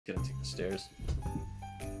Gonna take the stairs.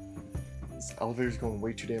 This elevator's going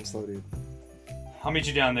way too damn slow, dude. I'll meet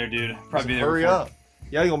you down there, dude. Probably be there. Hurry up.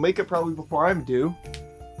 Yeah, you'll make it probably before I'm due.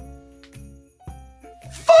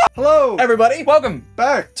 Hello, Everybody, welcome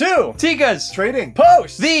back to Teeka's Trading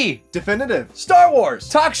Post, the Definitive Star Wars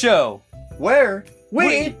talk show. where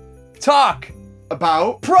We talk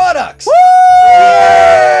about products.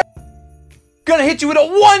 Gonna hit you with a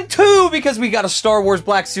 1-2 because we got a Star Wars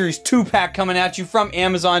Black Series 2-pack coming at you from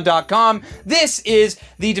Amazon.com. This is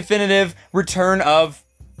the definitive return of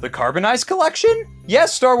the Carbonized collection.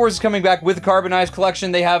 Yes, Star Wars is coming back with the Carbonized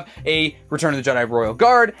collection. They have a Return of the Jedi Royal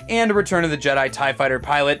Guard and a Return of the Jedi TIE Fighter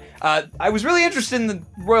pilot. I was really interested in the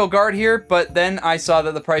Royal Guard here, but then I saw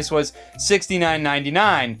that the price was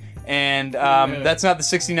 $69.99, and that's not the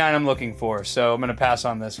 $69 I'm looking for, so I'm gonna pass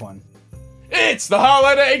on this one. It's the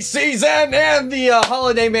holiday season, and the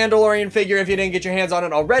holiday Mandalorian figure, if you didn't get your hands on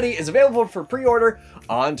it already, is available for pre-order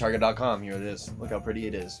on Target.com. Here it is. Look how pretty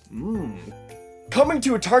it is. Coming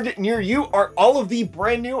to a Target near you are all of the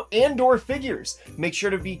brand new Andor figures. Make sure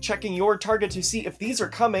to be checking your Target to see if these are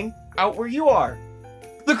coming out where you are.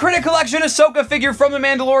 The Critic Collection Ahsoka figure from The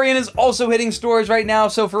Mandalorian is also hitting stores right now,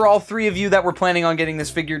 so for all three of you that were planning on getting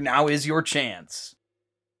this figure, now is your chance.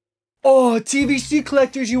 Oh, TVC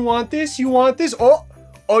collectors, you want this? You want this?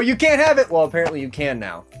 Oh, you can't have it. Well, apparently you can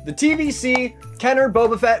now. The TVC Kenner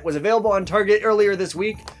Boba Fett was available on Target earlier this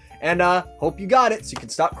week, and hope you got it so you can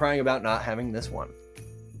stop crying about not having this one.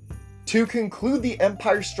 To conclude the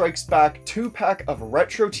Empire Strikes Back 2-pack of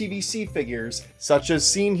retro TVC figures, such as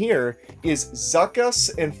seen here, is Zuckuss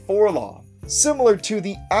and Forlaw. Similar to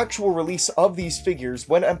the actual release of these figures,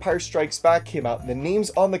 when Empire Strikes Back came out, the names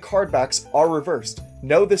on the card backs are reversed.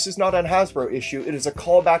 No, this is not a Hasbro issue, it is a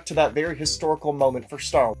callback to that very historical moment for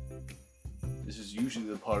Star Wars. This is usually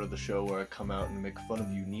the part of the show where I come out and make fun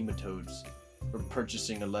of you nematodes for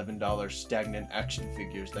purchasing $11 stagnant action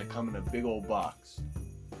figures that come in a big old box.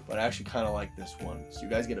 But I actually kind of like this one, so you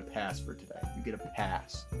guys get a pass for today. You get a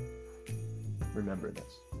pass. Remember this.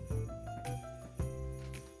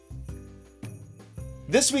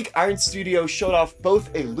 This week, Iron Studios showed off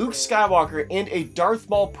both a Luke Skywalker and a Darth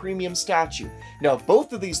Maul premium statue. Now,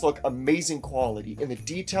 both of these look amazing quality, and the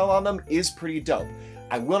detail on them is pretty dope.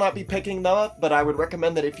 I will not be picking them up, but I would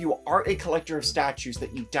recommend that if you are a collector of statues,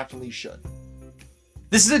 that you definitely should.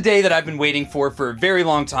 This is a day that I've been waiting for a very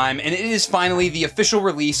long time, and it is finally the official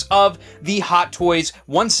release of the Hot Toys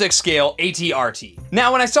 1/6 scale AT-RT.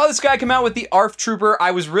 Now, when I saw this guy come out with the ARF Trooper,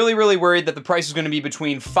 I was really worried that the price was going to be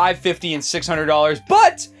between $550 and $600,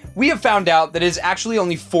 but we have found out that it is actually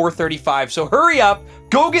only $435, so hurry up,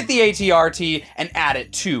 go get the AT-RT, and add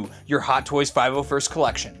it to your Hot Toys 501st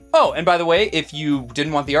collection. Oh, and by the way, if you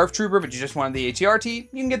didn't want the ARF Trooper, but you just wanted the AT-RT, you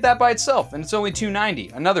can get that by itself, and it's only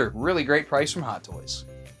 $290. Another really great price from Hot Toys.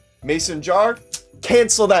 Mason jar?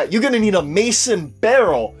 Cancel that. You're gonna need a mason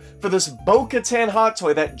barrel for this Bo-Katan hot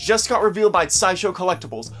toy that just got revealed by Sideshow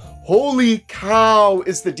Collectibles. Holy cow,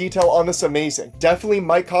 is the detail on this amazing. Definitely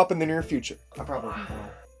might cop in the near future. I probably will.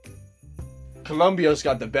 Columbia's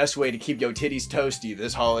got the best way to keep your titties toasty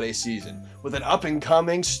this holiday season, with an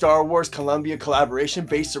up-and-coming Star Wars Columbia collaboration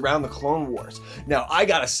based around the Clone Wars. Now, I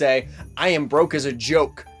gotta say, I am broke as a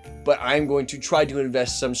joke, but I'm going to try to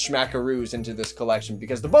invest some schmackaroos into this collection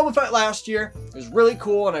because the Boba Fett last year was really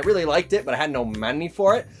cool and I really liked it, but I had no money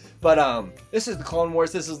for it. But this is the Clone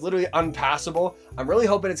Wars. This is literally unpassable. I'm really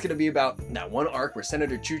hoping it's going to be about that one arc where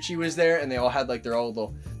Senator Chuchi was there and they all had like their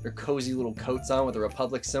cozy little coats on with the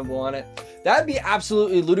Republic symbol on it. That'd be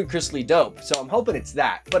absolutely ludicrously dope. So I'm hoping it's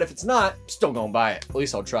that. But if it's not, I'm still gonna buy it. At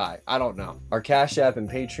least I'll try. I don't know. Our Cash App and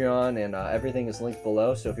Patreon and everything is linked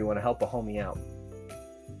below. So if you want to help a homie out.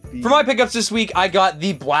 For my pickups this week, I got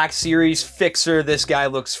the Black Series Fixer. This guy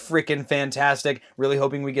looks freaking fantastic. Really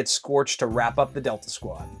hoping we get Scorch to wrap up the Delta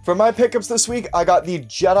Squad. For my pickups this week, I got the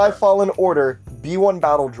Jedi Fallen Order B1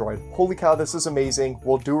 Battle Droid. Holy cow, this is amazing.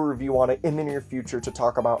 We'll do a review on it in the near future to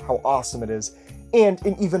talk about how awesome it is. And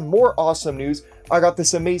in even more awesome news, I got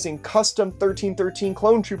this amazing custom 1313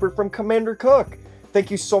 clone trooper from Commander Cook.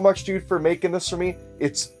 Thank you so much, dude, for making this for me.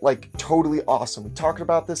 It's like totally awesome. We talked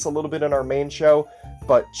about this a little bit in our main show,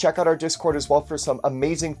 but check out our Discord as well for some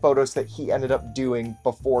amazing photos that he ended up doing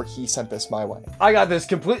before he sent this my way. I got this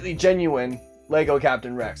completely genuine Lego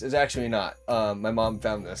Captain Rex. It's actually not. My mom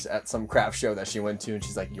found this at some craft show that she went to and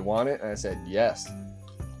she's like, "You want it?" And I said, "Yes."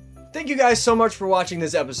 Thank you guys so much for watching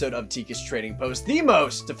this episode of Teeka's Trading Post, the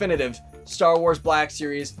most definitive Star Wars Black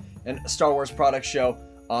Series and Star Wars product show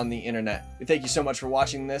on the internet. We thank you so much for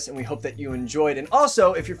watching this and we hope that you enjoyed. And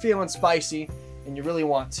also, if you're feeling spicy and you really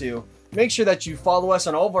want to, make sure that you follow us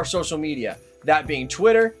on all of our social media, that being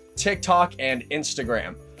Twitter, TikTok, and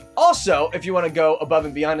Instagram. Also, if you want to go above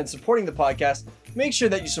and beyond in supporting the podcast, make sure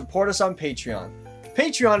that you support us on Patreon.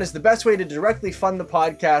 Patreon is the best way to directly fund the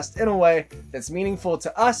podcast in a way that's meaningful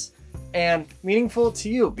to us and meaningful to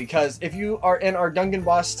you, because if you are in our Gungan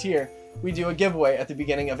Boss tier, we do a giveaway at the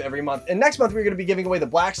beginning of every month. And next month, we're going to be giving away the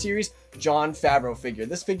Black Series Jon Favreau figure.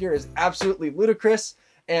 This figure is absolutely ludicrous,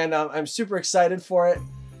 and I'm super excited for it.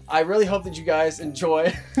 I really hope that you guys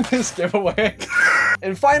enjoy this giveaway.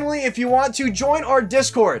 And finally, if you want to join our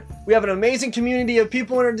Discord, we have an amazing community of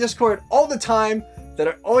people in our Discord all the time that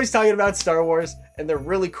are always talking about Star Wars, and they're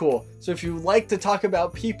really cool. So if you like to talk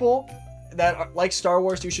about people that like Star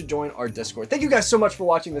Wars, you should join our Discord. Thank you guys so much for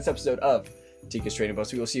watching this episode of Teeka's Trading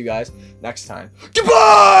Post. We will see you guys next time.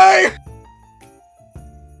 Goodbye!